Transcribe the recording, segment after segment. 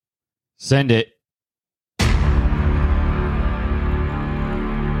Send it.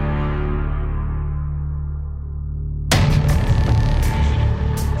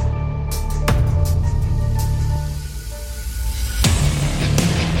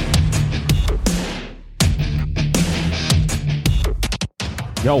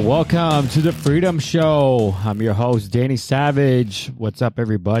 Yo, welcome to the Freedom Show. I'm your host, Danny Savage. What's up,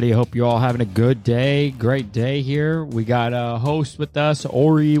 everybody? Hope you're all having a good day. Great day here. We got a host with us,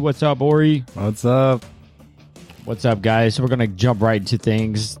 Ori. What's up, Ori? What's up? What's up, guys? So we're going to jump right into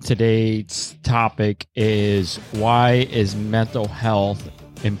things. Today's topic is, why is mental health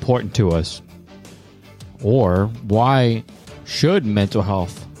important to us? Or why should mental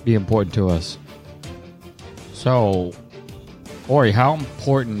health be important to us? So, Ori, how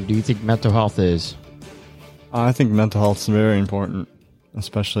important do you think mental health is? I think mental health is very important,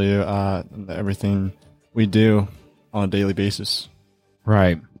 especially everything we do on a daily basis.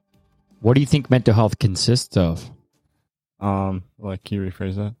 Right. What do you think mental health consists of? Like, can you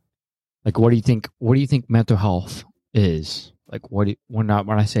rephrase that? Like, what do you think mental health is? Like, when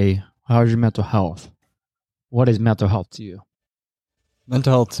I say, how's your mental health? What is mental health to you?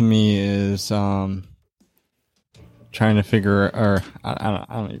 Mental health to me is trying to figure, or I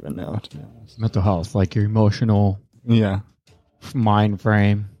don't even know, to be honest. Mental health, like your emotional, mind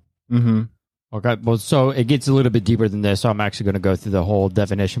frame. Mm-hmm. Okay, well, so it gets a little bit deeper than this, so I'm actually going to go through the whole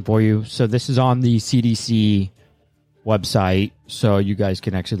definition for you. So this is on the CDC website, so you guys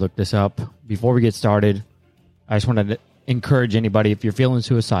can actually look this up. Before we get started, I just want to encourage anybody, if you're feeling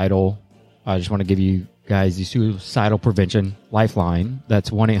suicidal, I just want to give you guys the suicidal prevention lifeline. That's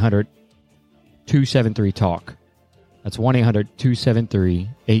 1-800-273-TALK. That's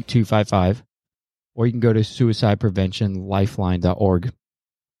 1-800-273-8255. Or you can go to suicidepreventionlifeline.org.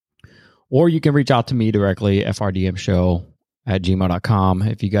 Or you can reach out to me directly, frdmshow@gmail.com.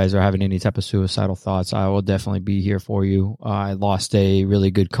 If you guys are having any type of suicidal thoughts, I will definitely be here for you. I lost a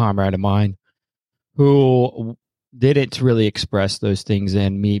really good comrade of mine who didn't really express those things,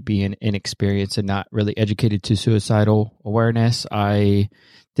 and me being inexperienced and not really educated to suicidal awareness, I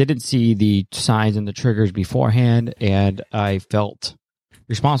didn't see the signs and the triggers beforehand, and I felt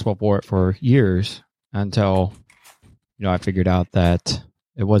responsible for it for years until, I figured out that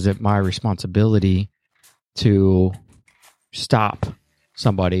it wasn't my responsibility to stop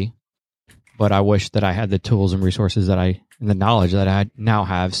somebody, but I wish that I had the tools and resources and the knowledge that I now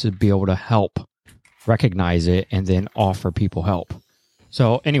have to be able to help recognize it and then offer people help.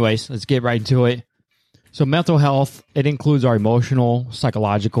 So anyways, let's get right into it. So mental health, it includes our emotional,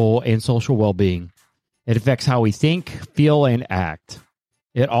 psychological, and social well-being. It affects how we think, feel, and act.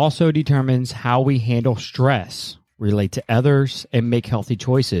 It also determines how we handle stress, relate to others, and make healthy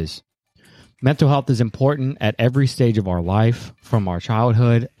choices. Mental health is important at every stage of our life, from our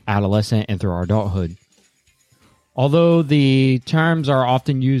childhood, adolescent, and through our adulthood. Although the terms are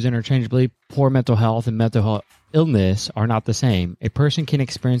often used interchangeably, poor mental health and mental health illness are not the same. A person can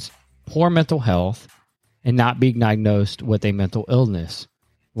experience poor mental health and not be diagnosed with a mental illness.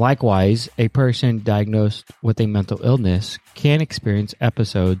 Likewise, a person diagnosed with a mental illness can experience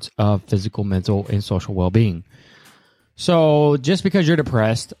episodes of physical, mental, and social well-being. So just because you're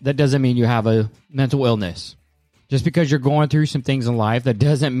depressed, that doesn't mean you have a mental illness. Just because you're going through some things in life, that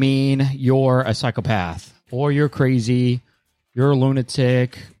doesn't mean you're a psychopath or you're crazy, you're a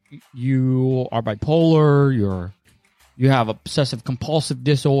lunatic, you are bipolar, you have obsessive compulsive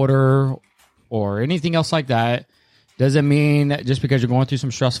disorder, or anything else like that. Doesn't mean just because you're going through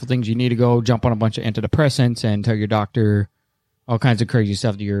some stressful things, you need to go jump on a bunch of antidepressants and tell your doctor all kinds of crazy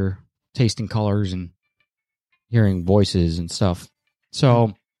stuff that you're tasting colors and hearing voices and stuff.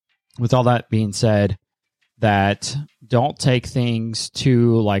 So with all that being said, that don't take things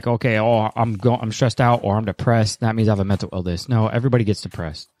to like, okay, I'm stressed out or I'm depressed. That means I have a mental illness. No, everybody gets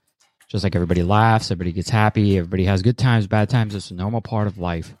depressed. Just like everybody laughs, everybody gets happy, everybody has good times, bad times. It's a normal part of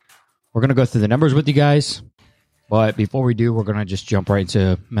life. We're going to go through the numbers with you guys. But before we do, we're going to just jump right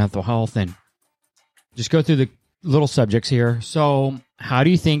into mental health and just go through the little subjects here. So how do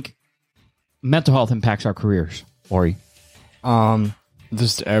you think mental health impacts our careers, Ori?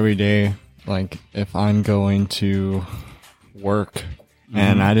 Just every day, like if I'm going to work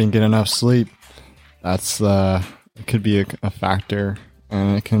and I didn't get enough sleep, it could be a factor,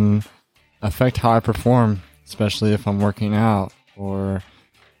 and it can affect how I perform, especially if I'm working out or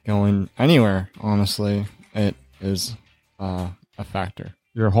going anywhere. Honestly, it is a factor.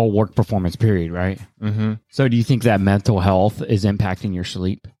 Your whole work performance period, right? Mm-hmm. So do you think that mental health is impacting your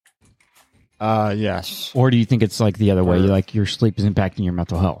sleep? Yes. Or do you think it's like the other way? Like your sleep is impacting your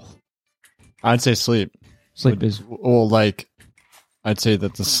mental health? I'd say sleep. Sleep is... Well, like I'd say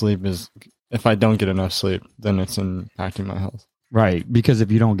that the sleep is, if I don't get enough sleep, then it's impacting my health. Right. Because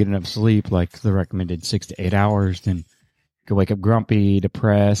if you don't get enough sleep, like the recommended 6 to 8 hours, then you can wake up grumpy,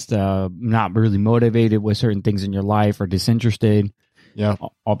 depressed, not really motivated with certain things in your life or disinterested. Yeah.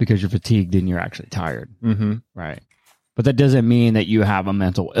 All because you're fatigued and you're actually tired. Mm-hmm. Right. But that doesn't mean that you have a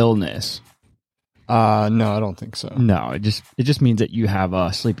mental illness. No, I don't think so. No, it just means that you have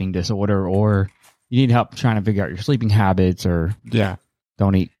a sleeping disorder, or you need help trying to figure out your sleeping habits, or Yeah.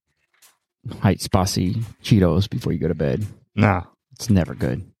 don't eat hot spicy Cheetos before you go to bed. Nah. It's never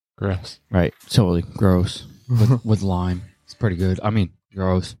good. Gross. Right. Totally gross with lime. It's pretty good. I mean,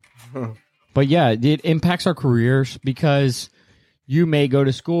 gross. But yeah, it impacts our careers because you may go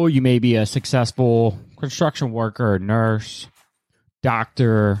to school, you may be a successful construction worker, nurse,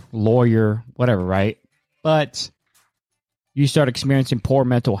 doctor, lawyer, whatever, right? But you start experiencing poor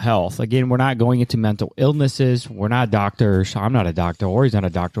mental health. Again, we're not going into mental illnesses. We're not doctors. I'm not a doctor. Ori's not a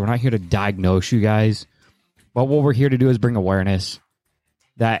doctor. We're not here to diagnose you guys. But what we're here to do is bring awareness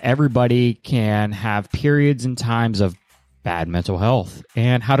that everybody can have periods and times of bad mental health,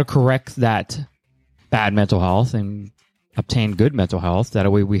 and how to correct that bad mental health and obtain good mental health.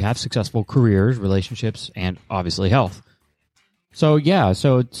 That way we have successful careers, relationships, and obviously health. So yeah,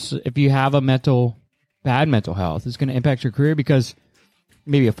 it's, if you have a bad mental health, it's going to impact your career because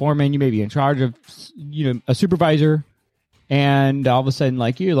maybe a foreman, you may be in charge of, a supervisor, and all of a sudden,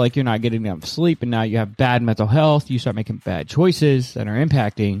 you're not getting enough sleep, and now you have bad mental health. You start making bad choices that are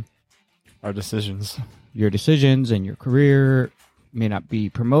impacting Our decisions. your decisions, and your career may not be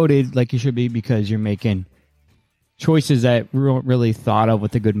promoted like you should be because you're making choices that we weren't really thought of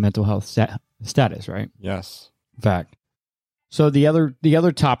with a good mental health status, right? Yes. In fact. So the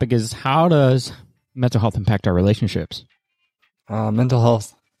other topic is, how does mental health impact our relationships? Mental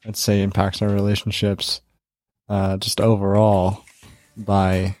health, I'd say, impacts our relationships just overall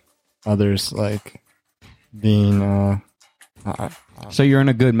by others, like being... So you're in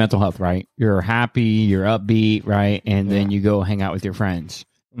a good mental health, right? You're happy, you're upbeat, right? And then you go hang out with your friends.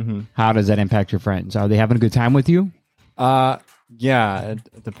 Mm-hmm. How does that impact your friends? Are they having a good time with you? Yeah,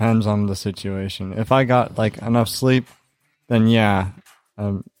 it depends on the situation. If I got enough sleep, then yeah,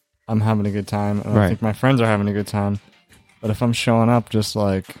 I'm having a good time. And I think my friends are having a good time. But if I'm showing up just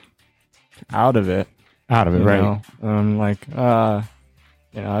out of it, right? I'm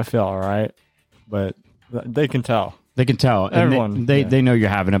I feel all right, but they can tell. They can tell. Everyone, they know you're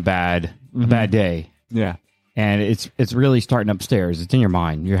having a bad day. Yeah. And it's really starting upstairs. It's in your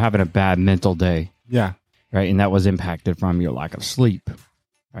mind. You're having a bad mental day. Yeah. Right. And that was impacted from your lack of sleep.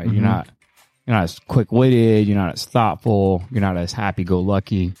 Right. Mm-hmm. You're not as quick witted. You're not as thoughtful. You're not as happy go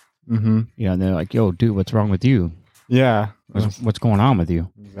lucky. Mm-hmm. And they're like, yo, dude, what's wrong with you? Yeah. What's going on with you?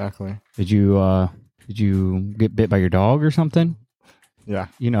 Exactly. Did you get bit by your dog or something? Yeah.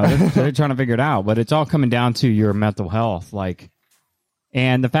 They're trying to figure it out, but it's all coming down to your mental health.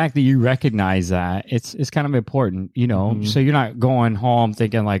 And the fact that you recognize that, it's kind of important, so you're not going home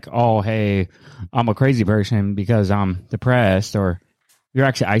thinking oh, hey, I'm a crazy person because I'm depressed, or you're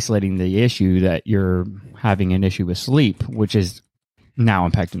actually isolating the issue that you're having an issue with sleep, which is now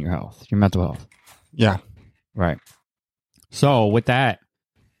impacting your health, your mental health. Yeah. Right. So with that,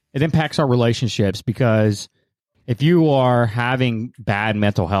 it impacts our relationships because if you are having bad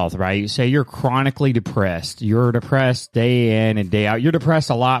mental health, right? Say you're chronically depressed. You're depressed day in and day out. You're depressed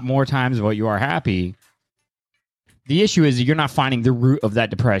a lot more times than what you are happy. The issue is you're not finding the root of that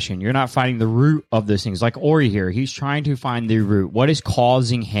depression. You're not finding the root of those things. Like Ori here, he's trying to find the root. What is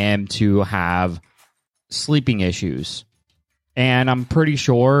causing him to have sleeping issues? And I'm pretty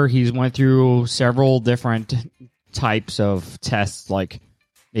sure he's went through several different types of tests, like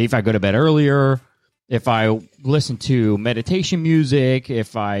maybe if I go to bed earlier, if I listen to meditation music,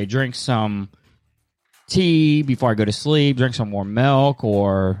 if I drink some tea before I go to sleep, drink some warm milk,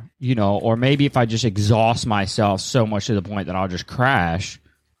 or maybe if I just exhaust myself so much to the point that I'll just crash.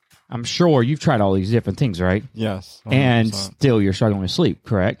 I'm sure you've tried all these different things, right? Yes. 100%. And still you're struggling with sleep,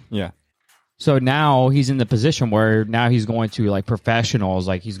 correct? Yeah. So now he's in the position where now he's going to professionals,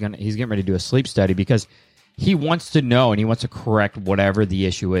 he's getting ready to do a sleep study because he wants to know and he wants to correct whatever the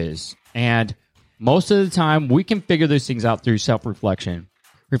issue is. And most of the time, we can figure those things out through self-reflection,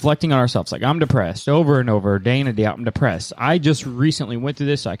 reflecting on ourselves. I'm depressed over and over, day in and day out. I'm depressed. I just recently went through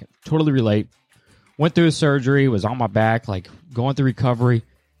this. So I can totally relate. Went through a surgery, was on my back, going through recovery.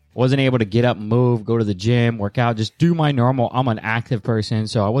 Wasn't able to get up, move, go to the gym, work out, just do my normal. I'm an active person,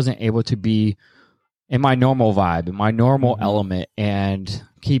 so I wasn't able to be in my normal vibe, in my normal element, and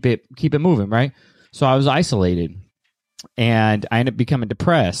keep it moving, right? So I was isolated. And I ended up becoming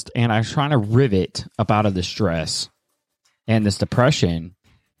depressed, and I was trying to rivet up out of the stress. and this depression.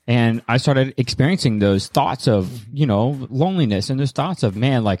 And I started experiencing those thoughts of, loneliness and those thoughts of,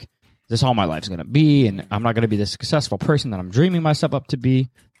 man, like, this is all my life's going to be, and I'm not going to be the successful person that I'm dreaming myself up to be.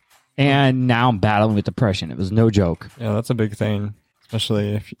 And now I'm battling with depression. It was no joke. Yeah, that's a big thing,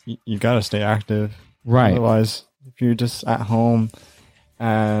 especially if you got to stay active. Right. Otherwise, if you're just at home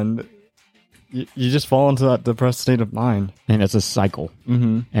and you just fall into that depressed state of mind. And it's a cycle.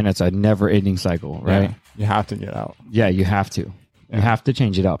 Mm-hmm. And it's a never-ending cycle, right? Yeah, you have to get out. Yeah, you have to. Yeah. You have to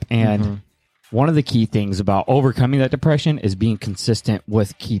change it up. And one of the key things about overcoming that depression is being consistent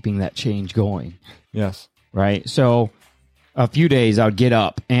with keeping that change going. Yes. Right? So a few days I would get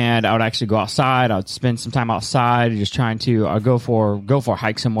up and I would actually go outside. I would spend some time outside just trying to go for a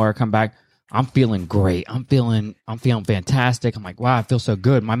hike somewhere, come back. I'm feeling great. I'm feeling fantastic. I'm like, wow, I feel so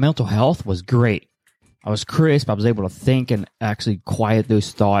good. My mental health was great. I was crisp. I was able to think and actually quiet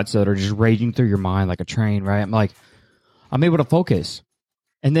those thoughts that are just raging through your mind like a train, right? I'm able to focus.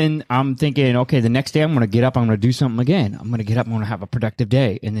 And then I'm thinking, okay, the next day I'm going to get up. I'm going to do something again. I'm going to get up. I'm going to have a productive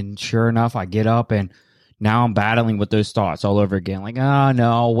day. And then sure enough, I get up and now I'm battling with those thoughts all over again. Like,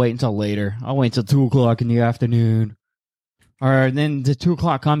 no, I'll wait until later. I'll wait until 2 o'clock in the afternoon. Or then the 2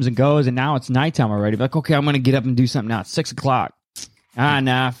 o'clock comes and goes and now it's nighttime already. Like, okay, I'm going to get up and do something now. It's 6 o'clock.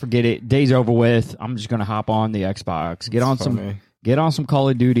 Nah, forget it. Day's over with. I'm just going to hop on the Xbox, get on some Call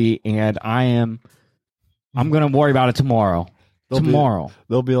of Duty, and I'm going to worry about it tomorrow.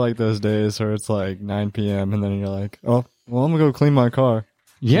 There'll be like those days where it's like 9 p.m. and then you're like, oh, well, I'm going to go clean my car.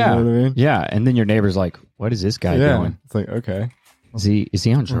 Yeah. You know what I mean? Yeah. And then your neighbor's like, what is this guy doing? It's like, okay. Is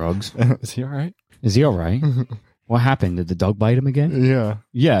he on drugs? Is he all right? Is he all right? What happened? Did the dog bite him again? Yeah.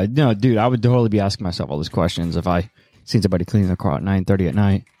 Yeah. No, dude, I would totally be asking myself all those questions if I seen somebody cleaning their car at 9:30 at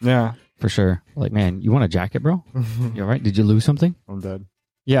night. Yeah. For sure. Like, man, you want a jacket, bro? You all right? Did you lose something? I'm dead.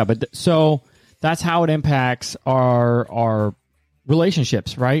 Yeah. But so that's how it impacts our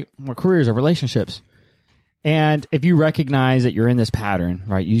relationships, right? Our careers, our relationships. And if you recognize that you're in this pattern,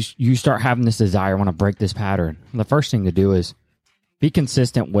 right, you start having this desire, I want to break this pattern. And the first thing to do is be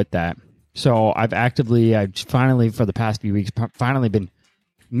consistent with that. So I've finally, for the past few weeks, finally been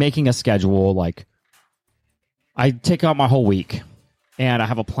making a schedule. Like, I take out my whole week and I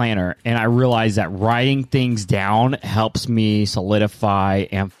have a planner, and I realize that writing things down helps me solidify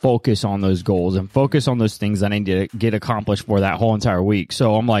and focus on those goals and focus on those things that I need to get accomplished for that whole entire week.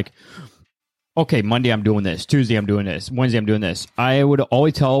 So I'm like, okay, Monday I'm doing this, Tuesday I'm doing this, Wednesday I'm doing this. I would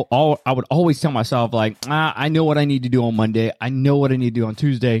always tell myself, like, I know what I need to do on Monday. I know what I need to do on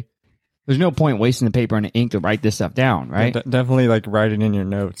Tuesday. There's no point wasting the paper and the ink to write this stuff down, right? Yeah, definitely, like, write it in your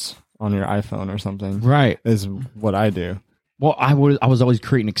notes on your iPhone or something. Right. Is what I do. Well, I was always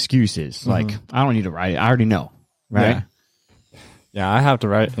creating excuses. Like, I don't need to write it. I already know, right? Yeah, I have to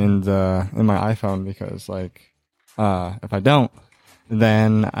write in my iPhone because, like, if I don't,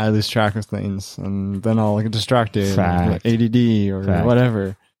 then I lose track of things, and then I'll get distracted, like ADD or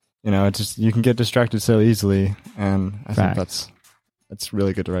whatever. You know, it's just, you can get distracted so easily, and I think it's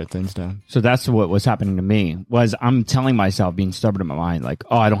really good to write things down. So that's what was happening to me, was I'm telling myself, being stubborn in my mind, like,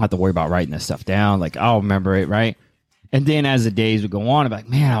 oh, I don't have to worry about writing this stuff down. Like, I'll remember it, right? And then as the days would go on, I'm like,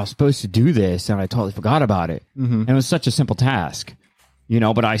 man, I was supposed to do this, and I totally forgot about it. And it was such a simple task,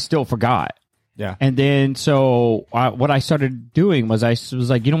 but I still forgot. Yeah. And then so what I started doing was I was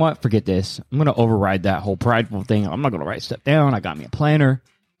like, you know what? Forget this. I'm going to override that whole prideful thing. I'm not going to write stuff down. I got me a planner.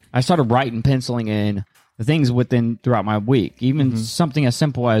 I started writing, penciling in the things throughout my week, even something as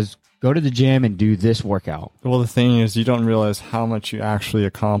simple as go to the gym and do this workout. Well, the thing is, you don't realize how much you actually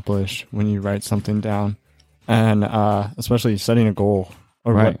accomplish when you write something down. And especially setting a goal,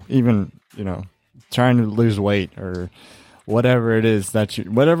 or even, trying to lose weight, or whatever it is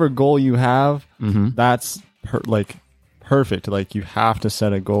whatever goal you have, that's perfect. Like, you have to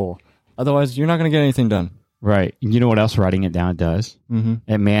set a goal. Otherwise, you're not going to get anything done. Right. You know what else writing it down does?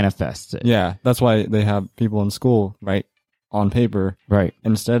 It manifests it. Yeah. That's why they have people in school write on paper. Right.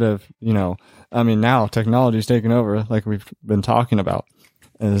 Instead of, now technology's taken over, like we've been talking about.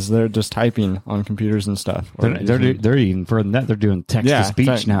 Is they're just typing on computers and stuff. They're even further than that. They're doing text to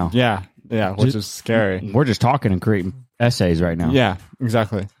speech now. Yeah, which is scary. We're just talking and creating essays right now. Yeah,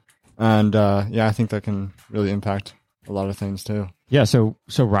 exactly. And I think that can really impact a lot of things too. Yeah, so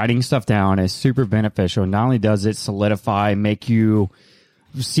writing stuff down is super beneficial. Not only does it solidify, make you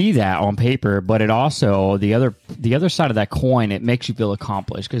see that on paper, but it also, the other side of that coin, it makes you feel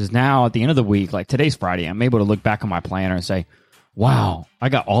accomplished, because now at the end of the week, like today's Friday, I'm able to look back on my planner and say, wow, I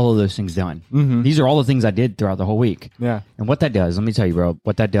got all of those things done. These are all the things I did throughout the whole week. Yeah. And what that does, let me tell you, bro,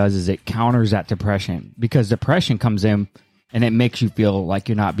 what that does is it counters that depression, because depression comes in and it makes you feel like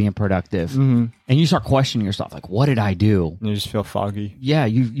you're not being productive, and you start questioning yourself, like, what did I do? You just feel foggy. Yeah,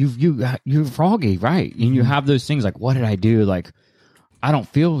 you're foggy, right? And you have those things like, what did I do? Like, I don't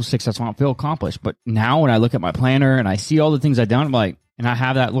feel successful, I don't feel accomplished. But now when I look at my planner and I see all the things I've done, I'm like, and I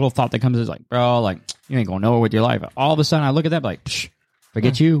have that little thought that comes is like, bro, like, you ain't going nowhere with your life. All of a sudden I look at that like, psh,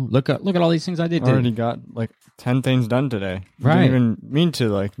 forget you. Look at all these things I did. I already got like 10 things done today. Right. I didn't even mean to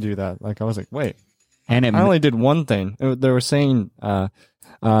like do that. Like I was like, wait. And I only did one thing. They were saying, I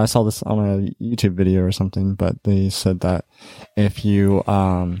saw this on a YouTube video or something, but they said that if you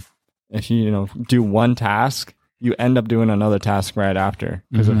do one task, you end up doing another task right after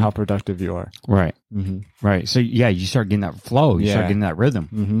because of how productive you are. Right. Right. So yeah, you start getting that flow. You start getting that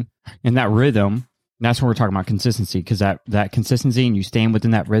rhythm. And that rhythm, that's when we're talking about consistency, because that consistency and you staying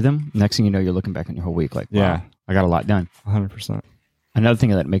within that rhythm, next thing you know, you're looking back on your whole week like, wow, I got a lot done. 100%. Another thing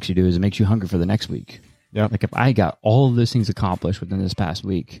that it makes you do is it makes you hungry for the next week. Yeah. Like if I got all of those things accomplished within this past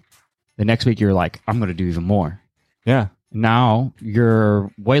week, the next week you're like, I'm going to do even more. Yeah. Now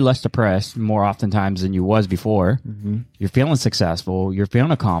you're way less depressed more oftentimes than you was before. You're feeling successful. You're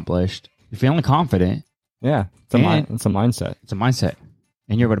feeling accomplished. You're feeling confident. Yeah. It's a mindset. It's a mindset.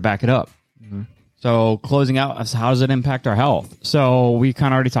 And you're able to back it up. So closing out, how does it impact our health? So we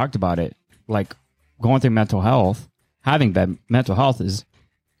kind of already talked about it. Like going through mental health, having bad mental health it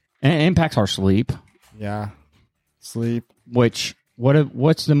impacts our sleep. Yeah. Sleep. Which,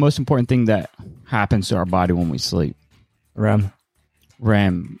 what's the most important thing that happens to our body when we sleep? REM.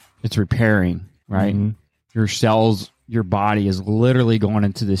 It's repairing, right? Your cells, your body is literally going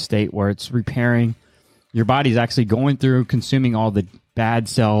into this state where it's repairing. Your body's actually going through, consuming all the bad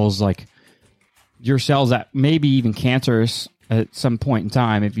cells, like your cells that may be even cancerous at some point in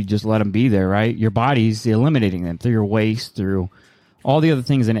time if you just let them be there, right? Your body's eliminating them through your waste, through all the other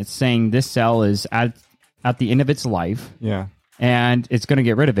things, and it's saying this cell is at the end of its life. Yeah. And it's going to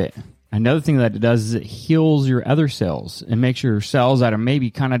get rid of it. Another thing that it does is it heals your other cells and makes your cells that are maybe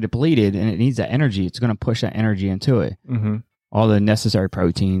kind of depleted and it needs that energy. It's going to push that energy into it. All the necessary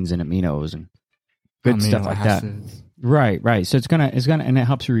proteins and aminos and good stuff like that. Right. So it's gonna, and it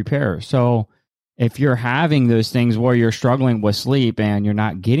helps you repair. So if you're having those things where you're struggling with sleep and you're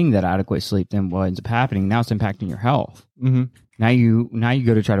not getting that adequate sleep, then what ends up happening? Now it's impacting your health. Now you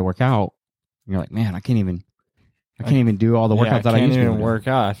go to try to work out. And you're like, man, I can't even do all the workouts that I used to. I can't even work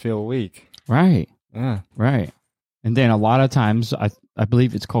out. I feel weak. Right. Yeah. Right. And then a lot of times, I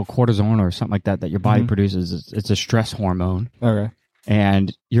believe it's called cortisone or something like that your body produces. It's a stress hormone. Okay.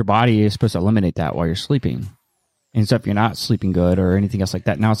 And your body is supposed to eliminate that while you're sleeping. And so if you're not sleeping good or anything else like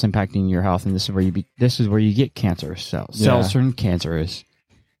that, now it's impacting your health. And this is where you get cancerous cells. Cells turn cancerous.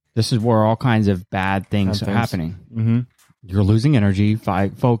 This is where all kinds of bad things are happening. You're losing energy,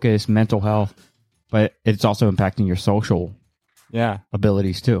 focus, mental health. But it's also impacting your social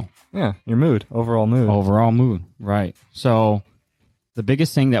abilities too. Yeah, your mood, overall mood. Right. So the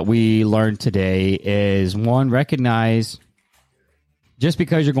biggest thing that we learned today is, one, recognize just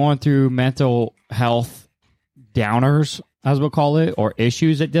because you're going through mental health downers, as we'll call it, or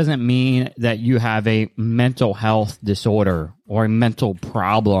issues, it doesn't mean that you have a mental health disorder or a mental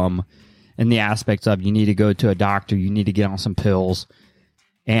problem in the aspects of you need to go to a doctor, you need to get on some pills,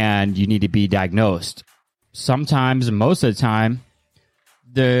 and you need to be diagnosed. Sometimes, most of the time,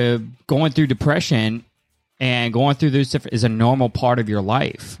 the going through depression and going through those is a normal part of your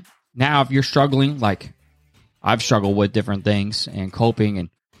life. Now, if you're struggling, like I've struggled with different things and coping and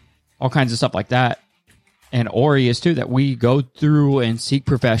all kinds of stuff like that, and Ori is too, that we go through and seek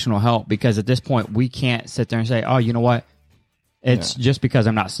professional help, because at this point, we can't sit there and say, oh, you know what? It's just because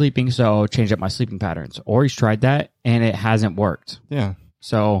I'm not sleeping, so change up my sleeping patterns. Ori's tried that, and it hasn't worked. Yeah.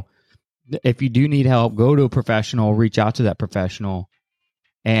 So if you do need help, go to a professional, reach out to that professional,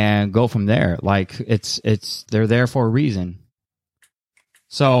 and go from there. Like they're there for a reason.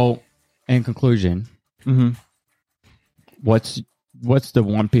 So in conclusion, what's the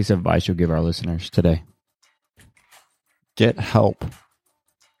one piece of advice you'll give our listeners today? Get help,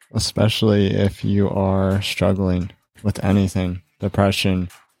 especially if you are struggling with anything, depression,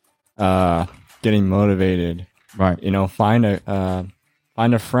 getting motivated. Right.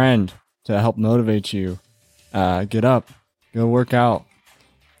 Find a friend to help motivate you. Get up, go work out,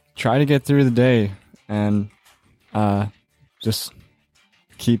 try to get through the day, and just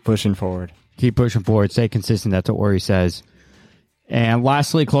keep pushing forward. Keep pushing forward. Stay consistent. That's what Ori says. And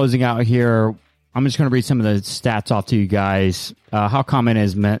lastly, closing out here, I'm just going to read some of the stats off to you guys. How common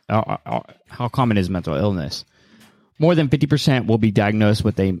is mental illness? More than 50% will be diagnosed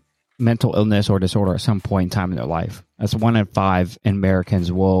with a mental illness or disorder at some point in time in their life. That's 1 in 5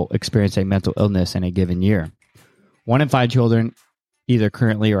 Americans will experience a mental illness in a given year. 1 in 5 children, either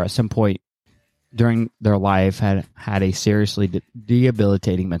currently or at some point during their life, had a seriously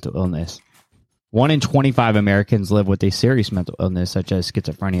debilitating mental illness. 1 in 25 Americans live with a serious mental illness, such as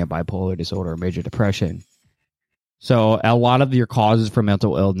schizophrenia, bipolar disorder, or major depression. So a lot of your causes for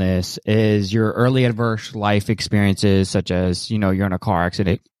mental illness is your early adverse life experiences, such as, you're in a car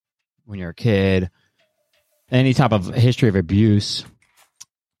accident when you're a kid, any type of history of abuse,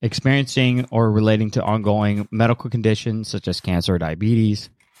 experiencing or relating to ongoing medical conditions such as cancer or diabetes,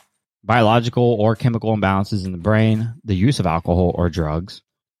 biological or chemical imbalances in the brain, the use of alcohol or drugs,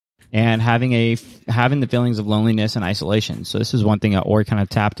 and having the feelings of loneliness and isolation. So this is one thing that Ori kind of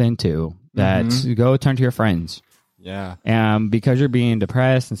tapped into, that go turn to your friends. Yeah. And because you're being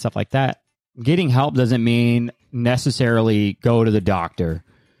depressed and stuff like that, getting help doesn't mean necessarily go to the doctor.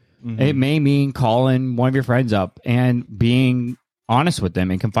 It may mean calling one of your friends up and being honest with them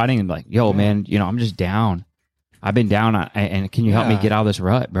and confiding in, like, yo, man, I'm just down. I've been down, and can you help me get out of this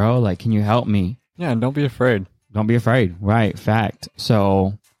rut, bro? Like, can you help me? Yeah, and don't be afraid. Don't be afraid. Right. Fact.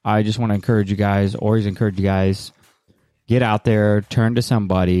 So I just want to encourage you guys, always encourage you guys, get out there, turn to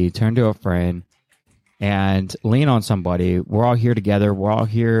somebody, turn to a friend, and lean on somebody. We're all here together. We're all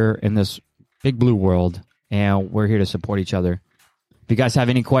here in this big blue world, and we're here to support each other. If you guys have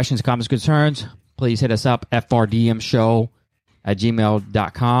any questions, comments, concerns, please hit us up,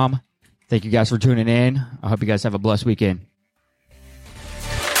 frdmshow@gmail.com. Thank you guys for tuning in. I hope you guys have a blessed weekend.